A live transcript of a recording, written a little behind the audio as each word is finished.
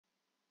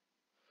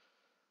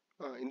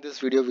In this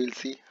video, we'll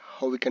see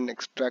how we can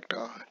extract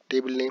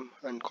table name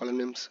and column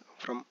names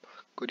from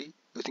query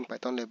using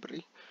Python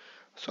library.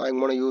 So I'm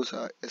going to use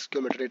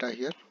SQL metadata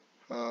here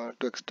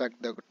to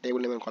extract the table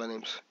name and column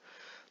names.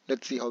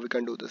 Let's see how we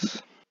can do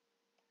this.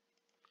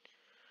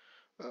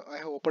 I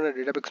have opened a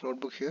Databricks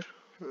notebook here.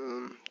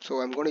 So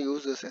I'm going to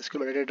use this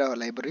SQL metadata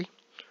library.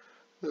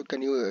 You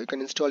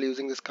can install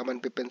using this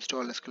command pip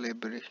install SQL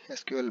library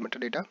SQL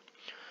metadata.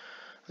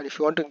 And if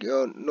you want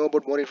to know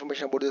about more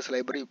information about this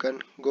library, you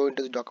can go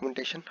into the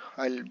documentation.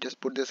 I'll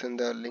just put this in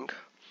the link.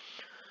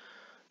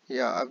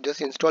 Yeah, I've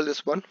just installed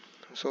this one.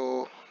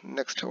 So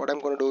next what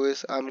I'm going to do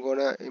is I'm going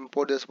to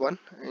import this one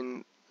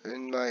in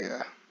my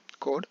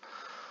code.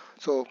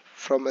 So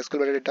from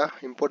SQL metadata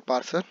import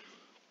parser,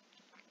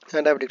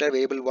 and I've declared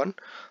variable 1.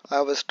 I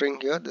have a string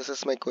here. This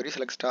is my query.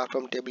 Select star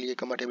from table A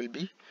comma table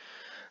B,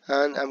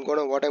 and I'm going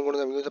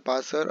to use a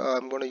parser.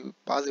 I'm going to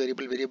pass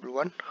variable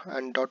 1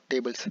 and dot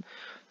tables.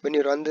 When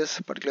you run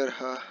this particular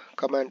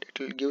command, it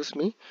will gives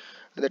me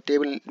the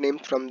table name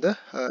from the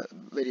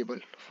variable.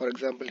 For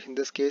example, in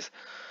this case,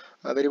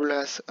 variable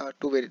has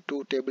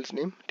two tables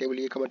name, table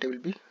A comma table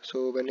B.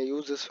 So when I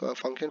use this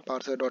function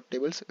parser dot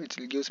tables, it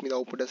gives me the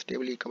output as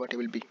table A comma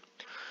table B.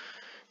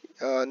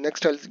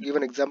 Next, I'll give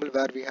an example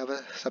where we have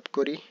a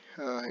subquery.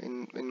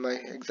 In my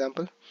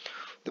example,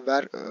 the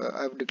where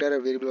I've declared a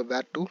variable of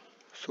var2.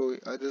 So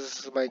this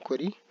is my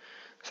query.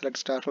 Select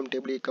star from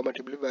table A comma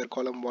table B, where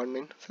column 1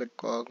 in select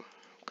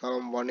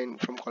column 1 in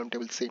from column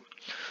table C.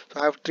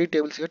 So I have three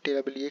tables here: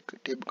 table A,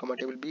 table comma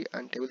table B,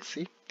 and table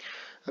C.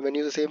 And when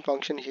you use the same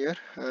function here,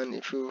 and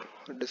if you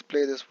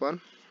display this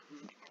one,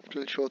 it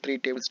will show three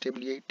tables: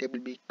 table A, table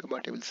B,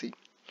 comma table C.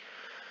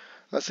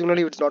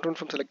 Similarly, it's not one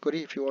from select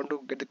query. If you want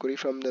to get the query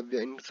from the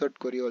insert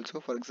query also,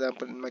 for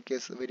example, in my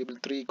case, variable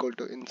 3 equal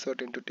to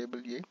insert into table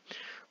A,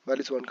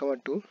 values 1 comma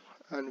 2,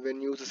 and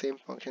when you use the same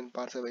function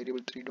parser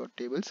variable 3 dot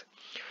tables,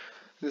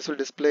 this will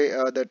display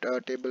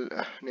that table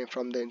name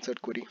from the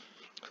insert query.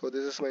 So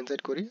this is my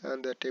insert query,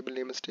 and the table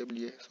name is table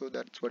A. So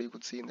that's what you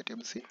could see in the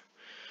table C.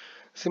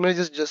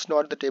 Similarly, just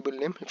not the table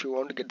name. If you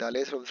want to get the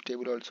alias of this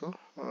table also,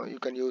 you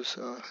can use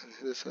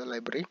this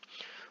library.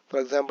 For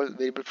example,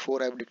 variable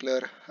 4 I have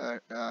declared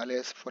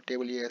alias for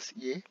table A as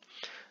A,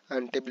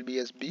 and table B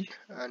as B,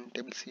 and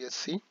table C as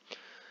C.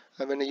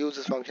 And when I use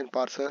this function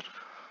parser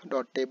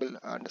dot table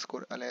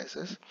underscore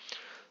aliases,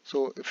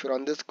 so if you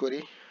run this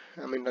query,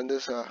 run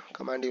this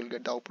command, you will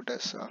get the output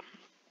as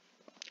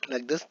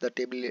like this. The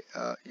table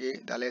A,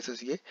 the alias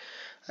is A,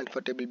 and for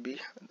table B,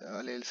 the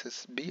alias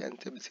is B, and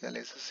table C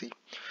alias is C.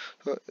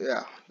 So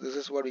yeah, this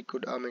is what we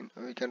could.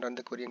 We can run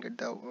the query and get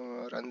the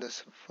run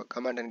this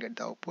command and get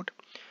the output.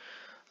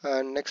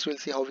 And next we'll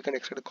see how we can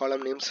extract the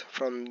column names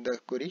from the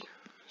query.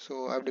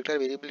 So I've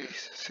declared variable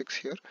 6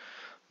 here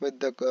with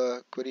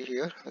the query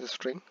here as a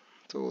string.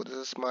 So this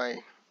is my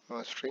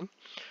string.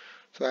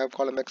 So I have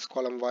column X,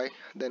 column Y,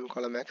 then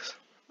column X,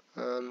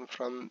 and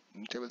from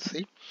table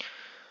C.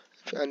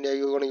 And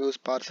you're going to use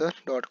parser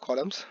dot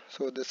columns.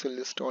 So this will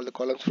list all the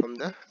columns from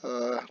the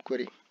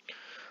query.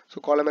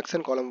 So column X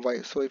and column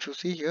Y. So if you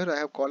see here, I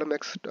have column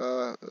X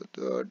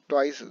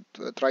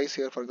thrice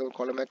here. For example,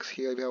 column X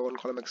here, we have one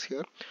column X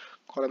here,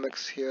 column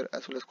X here,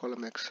 as well as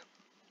column X.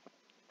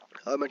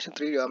 I mentioned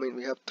three.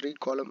 We have three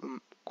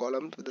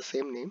columns with the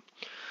same name.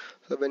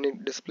 So when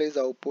it displays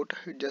the output,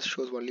 it just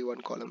shows only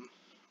one column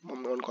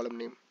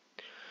name.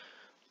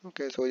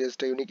 Okay, so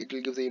just a unique. It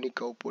will give the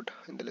unique output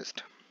in the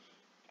list.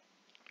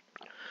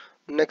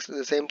 Next,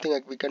 the same thing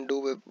we can do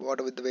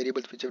with the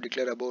variables which I've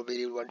declared above,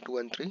 variable 1, 2,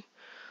 and 3.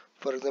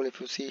 For example, if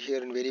you see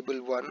here in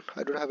variable 1,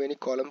 I don't have any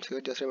columns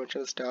here, just I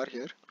mentioned a star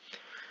here.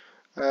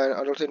 And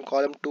also in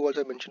column 2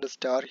 also I mentioned a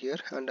star here,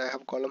 and I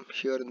have column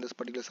here in this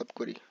particular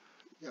subquery.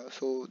 Yeah,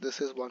 so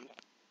this is my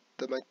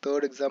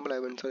third example. I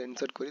have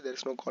insert query. There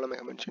is no column I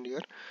have mentioned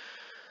here.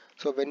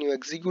 So when you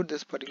execute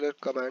this particular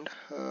command,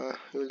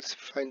 you will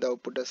find the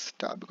output as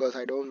star, because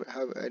I don't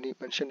have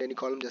mentioned any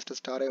column, just a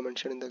star I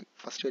mentioned in the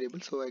first variable.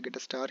 So I get a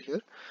star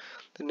here.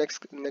 The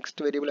next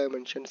variable I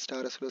mentioned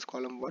star as well as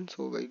column 1.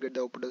 So we get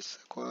the output as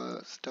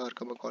star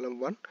comma column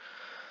 1.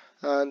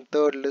 And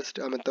third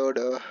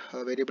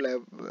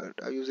variable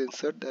I use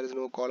insert. There is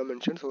no column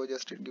mentioned, so I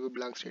just give a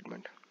blank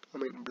statement.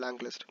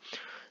 Blank list,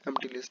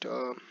 empty list.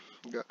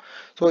 Yeah.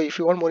 So if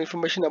you want more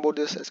information about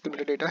this SQL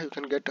metadata, you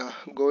can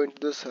go into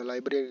this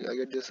library,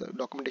 get this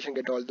documentation,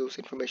 get all those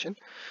information.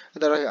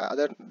 There are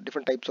other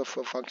different types of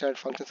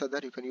functions are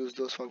there. You can use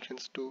those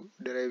functions to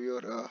derive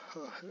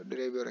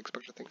your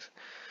expected things.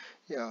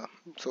 Yeah.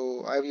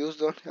 So I've used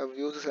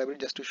this library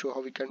just to show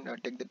how we can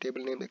take the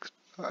table name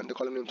and the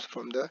column names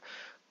from the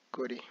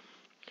query.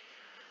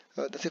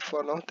 That's it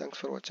for now. Thanks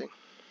for watching.